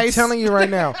contact Vice. I'm telling you right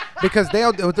now, because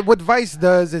what Vice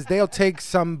does is they'll take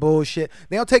some bullshit,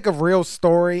 they'll take a real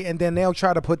story, and then they'll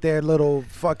try to put their little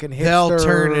fucking hipster they'll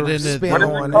turn it into spin What is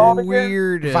it on called it. again?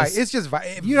 weirdest. Vice. It's just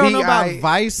Vice. You don't know about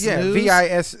Vice Yeah, News?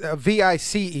 VICE.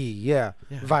 Yeah,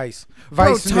 Vice. Bro,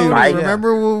 Vice Tony, News. yeah.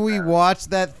 remember when we watched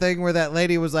that thing where that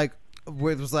lady was like,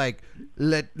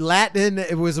 Latin?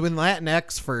 It was when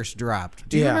Latinx first dropped.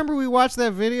 Do you Yeah. remember we watched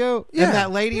that video? Yeah, And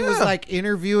that lady was yeah. like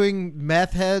interviewing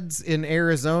meth heads in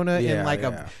Arizona Yeah, in like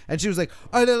yeah. and she was like,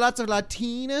 "Are there lots of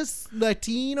Latinos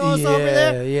Yeah, over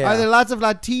there? yeah. Are there lots of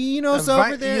Latinos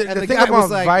over there?" The And the thing guy about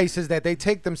was like, Vice is that they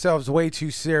take themselves way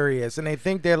too serious, and they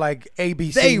think they're like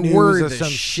ABC They News were or the some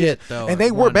shit, though, And at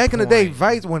they were one back in the day.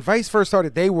 point. When Vice first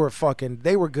started, they were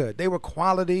good. They were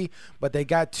quality, but they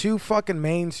got too fucking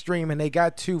mainstream, and they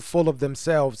got too full of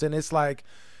themselves. And it's like,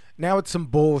 now it's some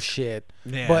bullshit.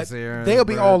 Yeah, but see, they'll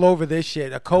be bro. all over this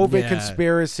shit. A COVID Yeah.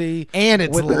 conspiracy, and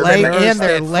it's with the late, nurse and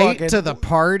they're that late fucking- to the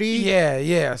party. Yeah,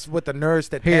 yes, with the nurse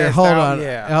that Here, passed hold out. on.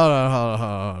 Yeah,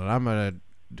 Hold on.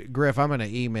 Griff, I'm gonna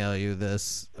email you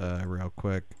this real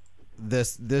quick.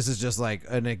 This is just like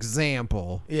an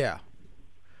example yeah.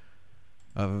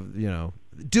 of,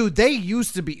 dude, they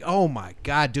used to be, oh my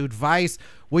God, dude, Vice.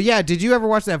 Well, yeah, did you ever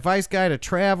watch that Vice guy to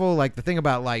travel? Like the thing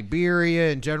about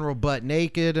Liberia and General Butt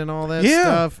Naked and all that Yeah,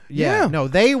 stuff? yeah. No,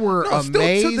 they were No,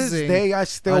 amazing. still to this day, I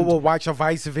still will watch a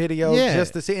Vice video Yeah.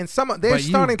 just to see. And they're But you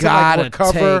starting to like gotta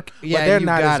recover, take, but they're you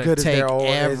not as gotta good as take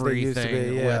as they used to everything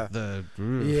be. Yeah. with the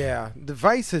Yeah, the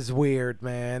Vice is weird,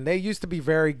 man. They used to be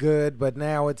very good, but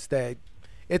now it's that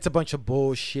It's a bunch of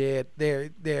bullshit.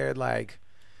 They're like,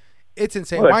 it's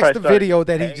insane. Well, they Watch probably the started video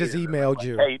that he paying just them, emailed like,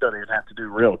 you. Hey, you don't even have to do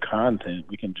real content.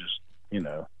 We can just,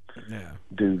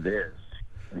 do this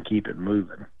and keep it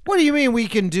moving. What do you mean we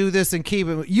can do this and keep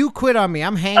it? You quit on me.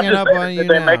 I'm hanging up on you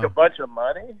Did they now. make a bunch of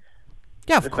money?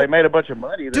 Yeah, of If course. they made a bunch of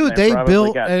money, then Dude, they they probably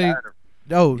built got a. tired of.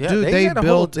 Oh, Yeah, dude, they they had a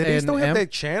built whole, they still have an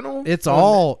that channel. It's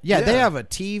all yeah. They have a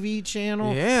TV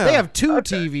channel. Yeah. They have two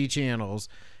Okay. TV channels,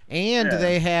 and Yeah.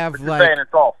 they have But you're like saying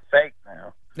it's all fake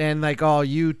now. and like all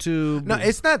YouTube. No,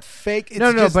 it's not fake. It's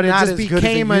no, just but it not just as good as it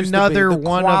became used to be. another The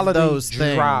one of quality those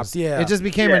things. dropped, yeah. It just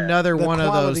became Yeah. another The one of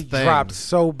those quality things. dropped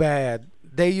so bad.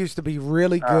 They used to be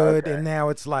really good, okay. and now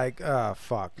it's like,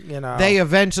 fuck, They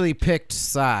eventually picked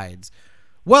sides.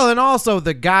 Well, and also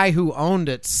the guy who owned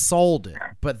it sold it,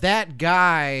 but that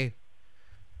guy,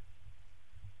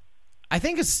 I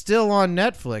think, is still on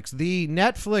Netflix. The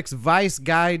Netflix Vice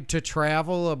Guide to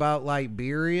Travel about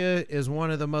Liberia is one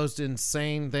of the most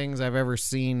insane things I've ever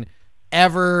seen,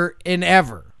 ever.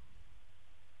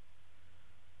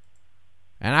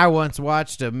 And I once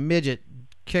watched a midget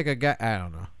kick a guy. I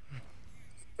don't know.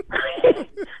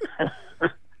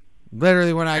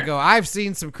 Literally, when I go, I've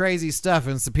seen some crazy stuff,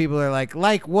 and some people are like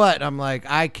what? I'm like,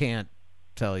 I can't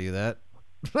tell you that.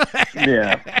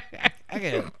 Yeah. I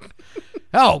can't.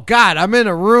 Oh, God, I'm in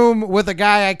a room with a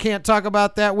guy I can't talk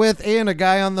about that with and a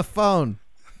guy on the phone.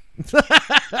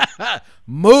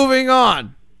 Moving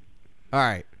on. All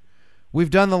right. We've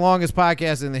done the longest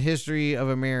podcast in the history of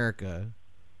America,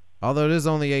 although it is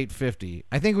only 8:50.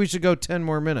 I think we should go 10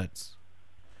 more minutes.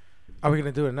 Are we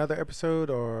gonna do another episode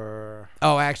or?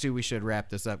 Oh, actually, we should wrap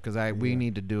this up because we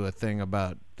need to do a thing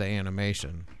about the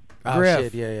animation. Oh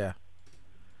Griff. shit! Yeah.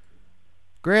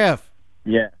 Griff,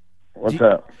 Yeah. What's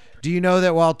up? do you know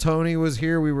that while Tony was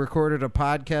here, we recorded a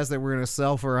podcast that we're going to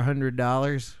sell for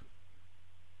 $100?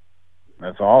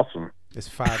 That's awesome. It's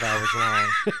 5 hours long.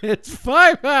 It's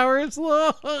 5 hours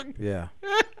long. Yeah,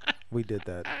 we did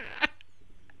that,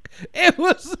 It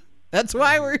was. That's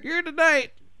why we're here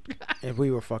tonight. and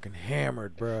we were fucking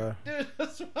hammered, bruh. Dude,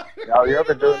 that's why Y'all, you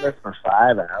ever doing this for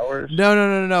 5 hours?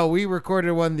 No. We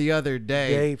recorded one the other day.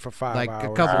 Day for 5 like hours.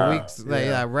 a couple Wow. weeks,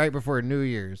 right before New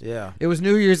Year's. Yeah. It was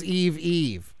New Year's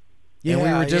Eve. Yeah, And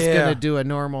we were just yeah. going to do a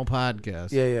normal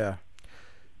podcast. Yeah.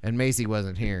 And Macy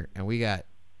wasn't here, and we got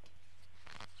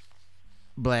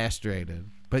blastrated.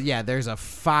 But yeah, there's a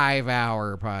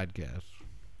 5-hour podcast.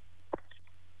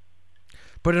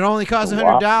 But it only costs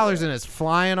 $100, and it's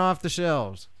flying off the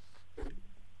shelves.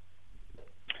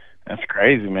 That's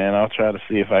crazy, man. I'll try to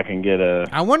see if I can get a.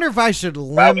 I wonder if I should If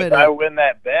limit I it. win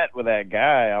that bet with that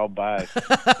guy, I'll buy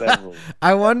several.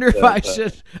 I wonder if I So,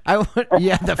 should.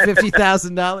 Yeah, the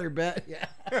 $50,000 bet. Yeah.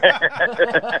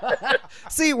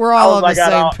 See, we're all on the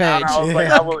same page. I was like,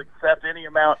 I will accept any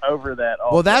amount over that.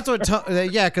 Well, that's what.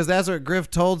 Because that's what Griff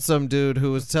told some dude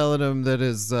who was telling him that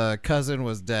his cousin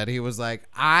was dead. He was like,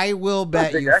 "I will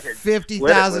bet think you I could $50,000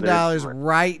 split it with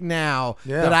right now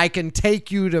Yeah. that I can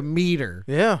take you to meet her."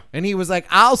 Yeah. And he was like,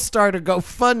 "I'll start a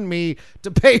GoFundMe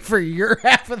to pay for your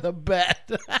half of the bet."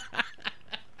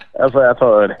 That's what I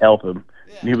thought it would help him.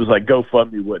 And he was like,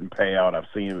 GoFundMe wouldn't pay out. I've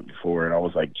seen it before. And I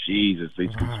was like, Jesus,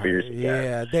 these conspiracy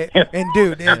guys. Yeah, and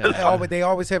dude, they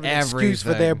always have an excuse for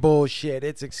their Everything. bullshit.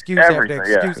 It's excuse after Everything,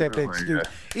 excuse yeah. after excuse.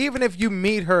 Even if you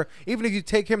meet her, even if you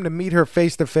take him to meet her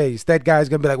face to face, that guy's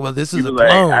gonna be like, "Well, this He is was a like,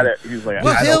 clone." he was like,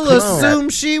 Well, I he'll don't know. assume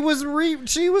she was And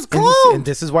cloned.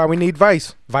 this is why we need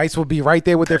Vice. Vice will be right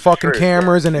there with their fucking true,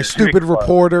 cameras yeah. and their She's a big stupid clone.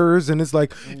 reporters, and it's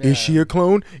like, is she a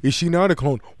clone? Is she not a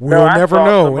clone? We'll No, I never saw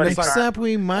know. somebody And it's like, Except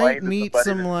we might Explain to meet somebody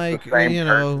some, that like, it's the same you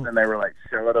person, know. and they were like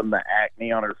showing them the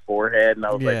acne on her forehead, and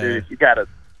I was Yeah. like, dude,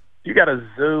 you gotta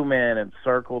zoom in and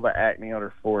circle the acne on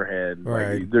her forehead.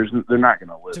 Right. Like, they're not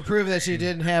gonna To listen. prove that she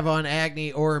didn't have on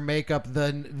acne or makeup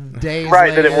the days Right,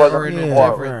 that later it wasn't or a clone.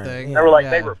 different Right, thing. yeah. They were like, Yeah.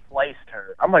 they replaced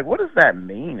her. I'm like, what does that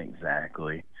mean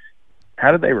exactly?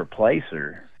 How did they replace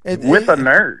her? With a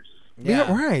nurse.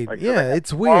 yeah, right. Like, Yeah, they have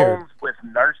it's weird. clones with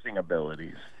nursing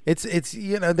abilities. It's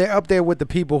they're up there with the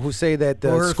people who say that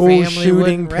Or the her school family shooting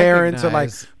wouldn't parents are like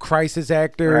recognize. crisis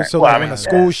actors. Right. So Well, like I when mean, a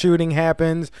school yeah. shooting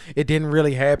happens, it didn't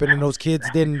really happen, and those kids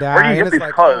didn't Where do die. you And get it's these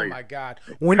like, clothes? oh my god,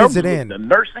 when Come does it with end? The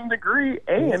nursing degree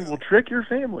and will trick your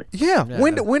family. Yeah, Yeah.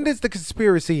 when does the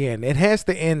conspiracy end? It has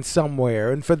to end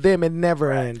somewhere, and for them, it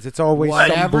never ends. It's always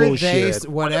some bullshit.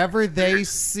 Whatever they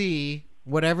see,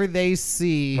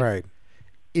 Right.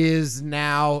 is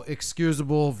now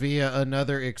excusable via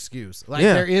another excuse. Like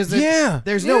Yeah. there isn't. Yeah.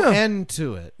 There's Yeah. no end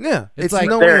to it. Yeah, It's like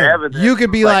no Their end. evidence You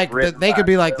could be was, like, written they could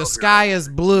by be like, the Bell sky Girls is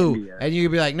blue, India. and you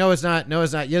could be like, no, it's not, no,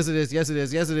 it's not, yes, it is, yes, it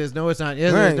is, yes, it is, no, it's not,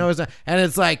 yes, it Right. is, no, it's not, and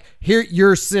it's like, here,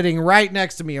 you're sitting right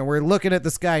next to me, and we're looking at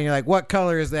the sky, and you're like, what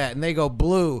color is that? And they go,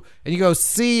 blue, and you go,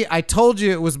 see, I told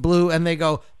you it was blue, and they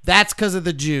go, that's because of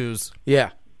the Jews, Yeah,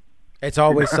 it's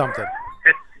always something.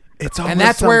 It's always and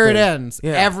that's where it something. ends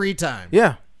Yeah. every time.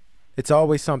 Yeah, it's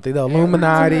always something. The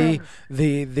Illuminati,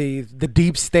 the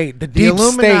deep state. The deep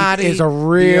Illuminati- state is a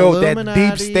real. the That deep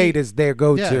Illuminati- state is their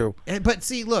go-to. Yeah. But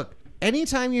see, look,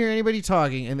 anytime you hear anybody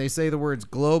talking and they say the words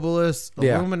globalist,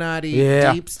 Yeah. Illuminati,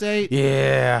 Yeah. deep state,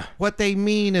 Yeah, what they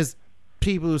mean is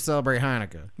people who celebrate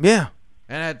Hanukkah. yeah,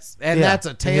 And Yeah. that's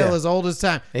a tale Yeah. as old as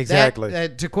time. Exactly.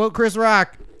 To quote Chris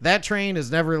Rock, that train is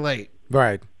never late.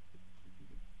 right.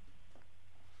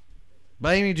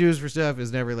 Blaming Jews for stuff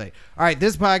is never late. All right,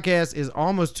 this podcast is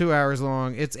almost 2 hours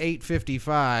long. It's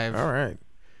 8:55 All right.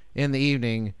 in the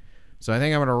evening. So I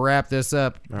think I'm going to wrap this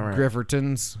up, All right.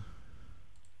 Griffertons.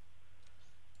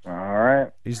 All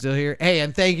right. You still here? Hey,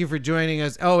 and thank you for joining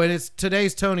us. Oh, and it's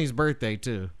today's Tony's birthday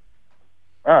too.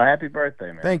 Oh, happy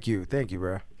birthday, man. Thank you,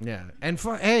 bro. Yeah, and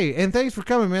hey, and thanks for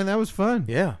coming, man. That was fun.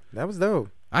 Yeah, that was dope.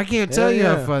 I can't tell Hell you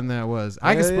how yeah. fun that was.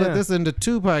 I can Hell split yeah. this into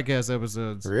 2 podcast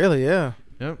episodes. Really? Yeah.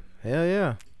 Yep. Hell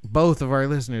yeah. Both of our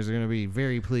listeners are going to be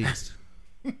very pleased.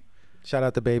 Shout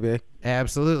out to Baby.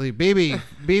 Absolutely.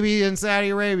 BB in Saudi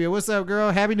Arabia. What's up, girl?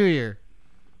 Happy New Year.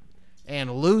 And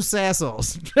loose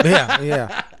assholes. Yeah,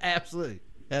 yeah. Absolutely.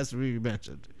 Has to be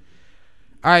mentioned.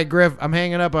 All right, Griff, I'm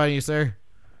hanging up on you, sir.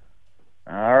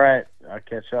 All right. I'll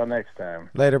catch y'all next time.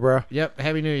 Later, bro. Yep.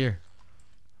 Happy New Year.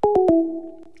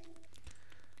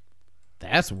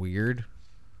 That's weird.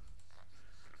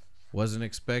 Wasn't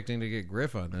expecting to get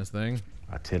Griff on this thing.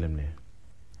 I tell him to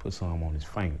put some on his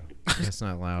finger. That's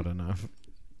not loud enough.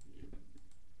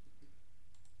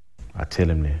 I tell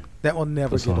him to That will never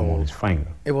put get some on old. his finger.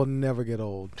 It will never get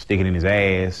old. Stick it in his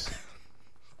ass.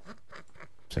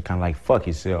 So kind of like fuck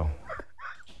yourself.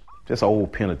 Just an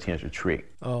old penitentiary trick.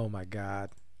 Oh my God.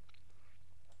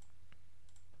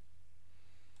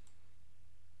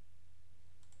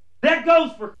 That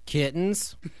goes for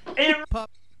Kittens.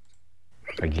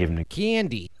 I give him the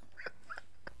Candy.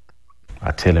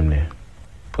 I tell him to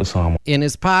put some, In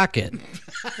his pocket.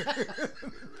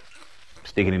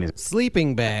 stick it in his,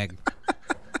 Sleeping bag.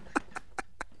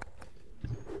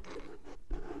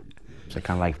 so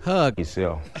kind of like Hug.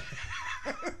 yourself.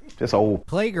 Just an old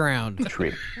Playground.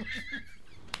 trick.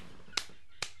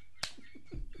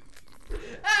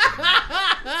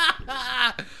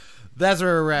 That's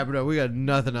where we're wrapping up. We got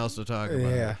nothing else to talk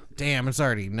about. Yeah. Damn, it's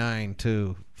already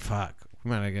 9:02. Fuck. We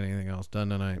might not get anything else done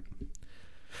tonight.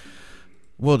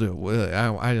 We'll do it.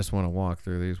 I just want to walk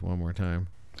through these one more time.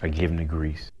 I give him the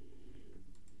grease.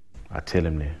 I tell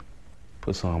him to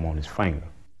put some on his finger.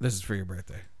 This is for your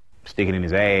birthday. Stick it in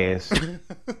his ass.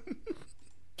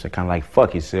 So kind of like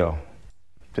fuck yourself.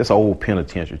 Just an old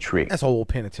penitentiary trick. That's an old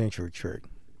penitentiary trick.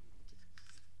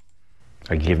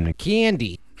 I give him the,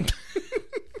 Candy.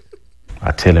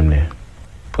 I tell him to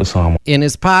put some, In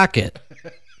his pocket.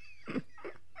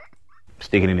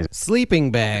 stick it in his,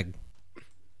 Sleeping bag.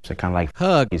 so kind of like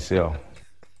Hug. yourself.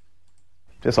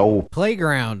 Just an old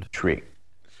Playground. trick.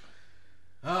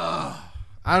 I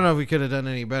don't know if we could have done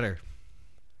any better.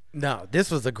 No,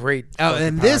 this was a great. Oh, fucking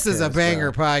and this is a podcast,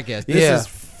 banger bro. podcast. This Yeah. is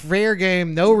fair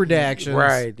game, no redactions.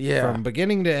 Right, yeah. From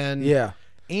beginning to end. Yeah.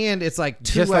 And it's like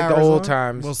 2 Just hours like the old long.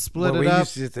 times. We'll split when it we up.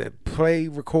 used to play,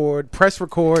 record, press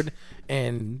record,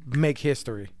 and make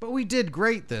history. But we did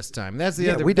great this time. That's the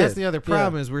Yeah, other. we That's did. the other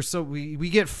problem is we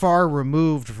get far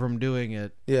removed from doing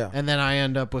it. Yeah. And then I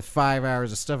end up with 5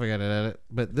 hours of stuff I got to edit.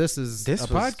 But this is a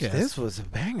podcast. This was a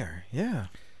banger. Yeah.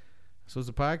 This was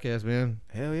a podcast, man.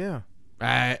 Hell yeah.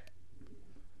 I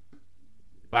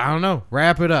don't know.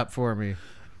 Wrap it up for me.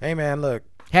 Hey man, look.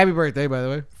 Happy birthday, by the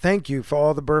way. Thank you for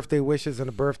all the birthday wishes and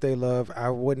the birthday love. I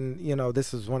wouldn't,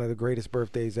 this is one of the greatest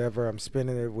birthdays ever. I'm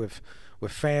spending it with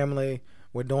family.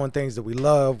 We're doing things that we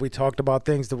love. We talked about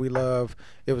things that we love.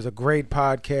 It was a great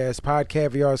podcast. Pod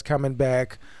Caviar is coming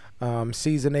back.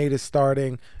 Season 8 is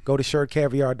starting. Go to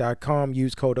shirtcaviar.com.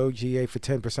 Use code OGA for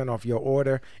 10% off your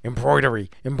order.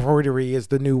 Embroidery is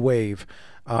the new wave.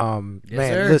 Man,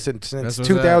 sir. listen, since That's what's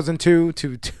 2002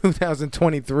 to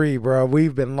 2023, bro,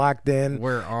 we've been locked in.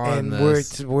 We're on and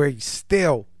this. we're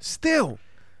still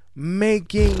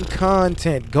making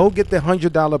content. Go get the $100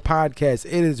 podcast.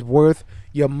 It is worth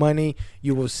your money.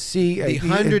 You will see The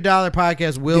 $100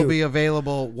 podcast will be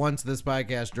available once this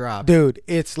podcast drops. Dude,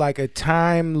 it's like a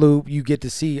time loop. You get to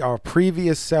see our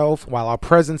previous self while our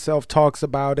present self talks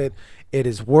about it. It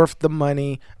is worth the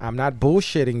money. I'm not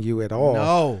bullshitting you at all.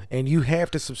 No. And you have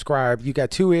to subscribe. You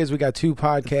got 2 ears. We got 2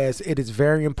 podcasts. It is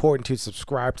very important to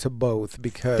subscribe to both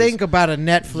because... Think about a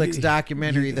Netflix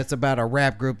documentary that's about a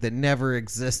rap group that never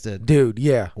existed. Dude,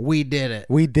 yeah. We did it.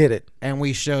 We did it. And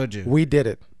we showed you. We did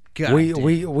it. God we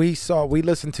damn. we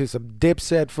listened to some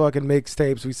Dipset fucking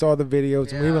mixtapes. We saw the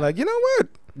videos and we were like, you know what?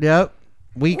 Yep.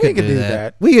 We could do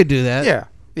that. We could do that.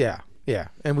 Yeah.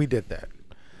 And we did that.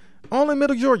 All in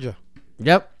Middle Georgia.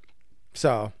 Yep.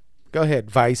 So, go ahead,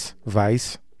 Vice.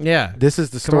 Yeah. This is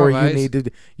the story you need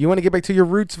to... You want to get back to your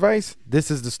roots, Vice?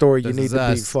 This is the story you need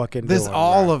to be fucking this doing.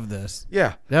 All of this.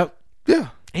 Yeah. Yep. Yeah.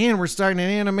 And we're starting an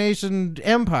animation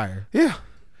empire. Yeah.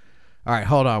 All right,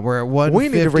 hold on. We're at 157. We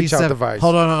need to reach out to Vice.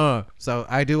 Hold on. So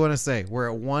I do want to say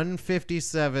we're at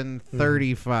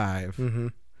 157.35. Mm-hmm.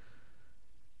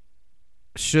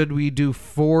 Should we do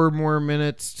 4 more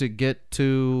minutes to get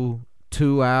to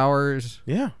 2 hours?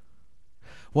 Yeah.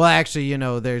 Well, actually, we'd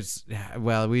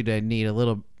need a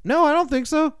little. No, I don't think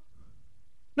so.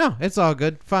 No, it's all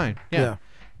good. Fine. Yeah.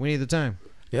 We need the time.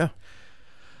 Yeah.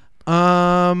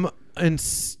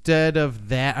 Instead of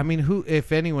that, I mean,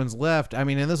 if anyone's left, I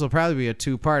mean, and this will probably be a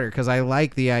 2-parter because I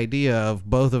like the idea of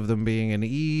both of them being an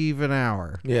even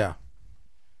hour. Yeah.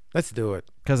 Let's do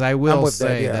it. Because I will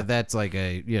say that's like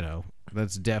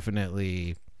that's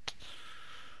definitely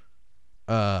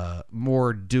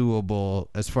more doable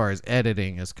as far as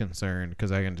editing is concerned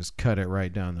because I can just cut it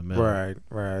right down the middle.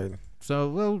 Right. So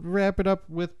we'll wrap it up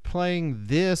with playing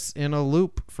this in a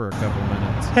loop for a couple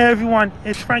minutes. Hey everyone,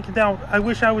 it's Frank Adele. I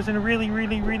wish I was in a really,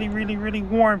 really, really, really, really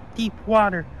warm, deep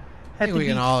water. I think we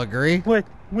can all agree. With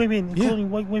women,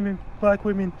 including white women, black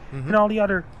women, and all the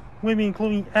other women,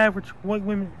 including average white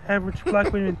women, average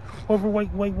black women,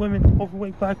 overweight white women,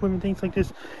 overweight black women, things like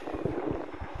this.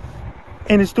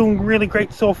 And it's doing really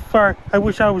great so far. I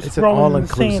wish I was rolling in the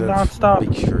sand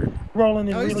nonstop. Rolling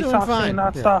in really soft sand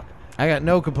nonstop. I got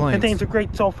no complaints. And things are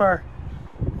great so far.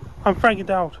 I'm franking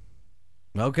out.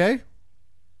 Okay.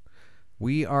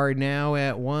 We are now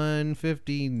at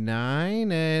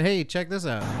 159, and hey, check this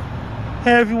out.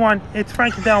 Hey everyone, it's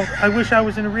Frank Adele. I wish I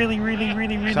was in a really, really,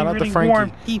 really, really, really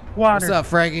warm, deep water. What's up,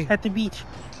 Frankie? At the beach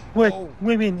with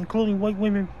women, including white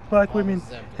women, black women,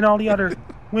 and all the other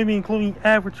women, including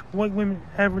average white women,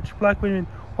 average black women,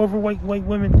 overweight white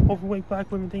women, overweight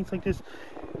black women, things like this.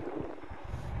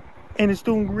 And it's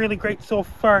doing really great so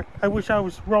far. I wish I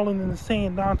was rolling in the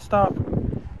sand nonstop.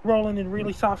 Rolling in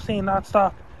really soft sand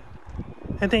nonstop.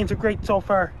 And things are great so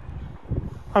far.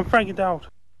 I'm franking out.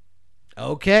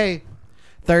 Okay.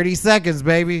 30 seconds,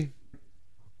 baby.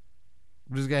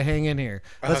 We're just going to hang in here.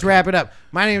 Let's wrap it up.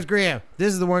 My name is Graham.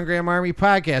 This is the 1 Gram Army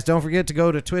podcast. Don't forget to go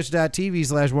to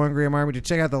twitch.tv/1 Gram Army to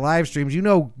check out the live streams.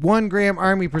 1 Gram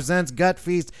Army Presents Gut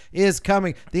Feast is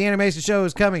coming. The animation show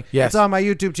is coming. Yes. It's on my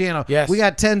YouTube channel. Yes. We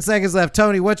got 10 seconds left.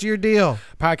 Tony, what's your deal?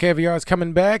 Pod Caviar is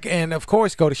coming back. And, of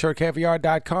course, go to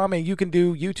shortcaviar.com and you can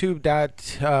do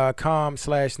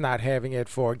youtube.com/nothavingit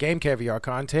for Game Caviar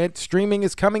content. Streaming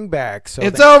is coming back. So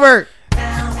it's over.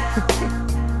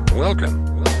 Welcome.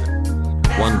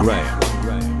 1 gram.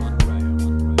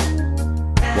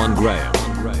 1 gram.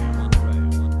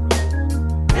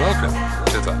 Welcome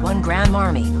to the 1 Gram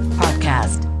Army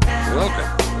podcast.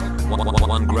 Welcome.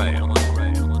 1 gram.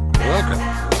 Welcome.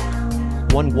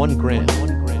 1 gram.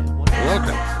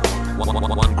 Welcome.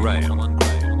 1 gram.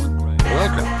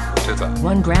 Welcome to the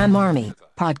 1 Gram Army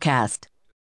podcast.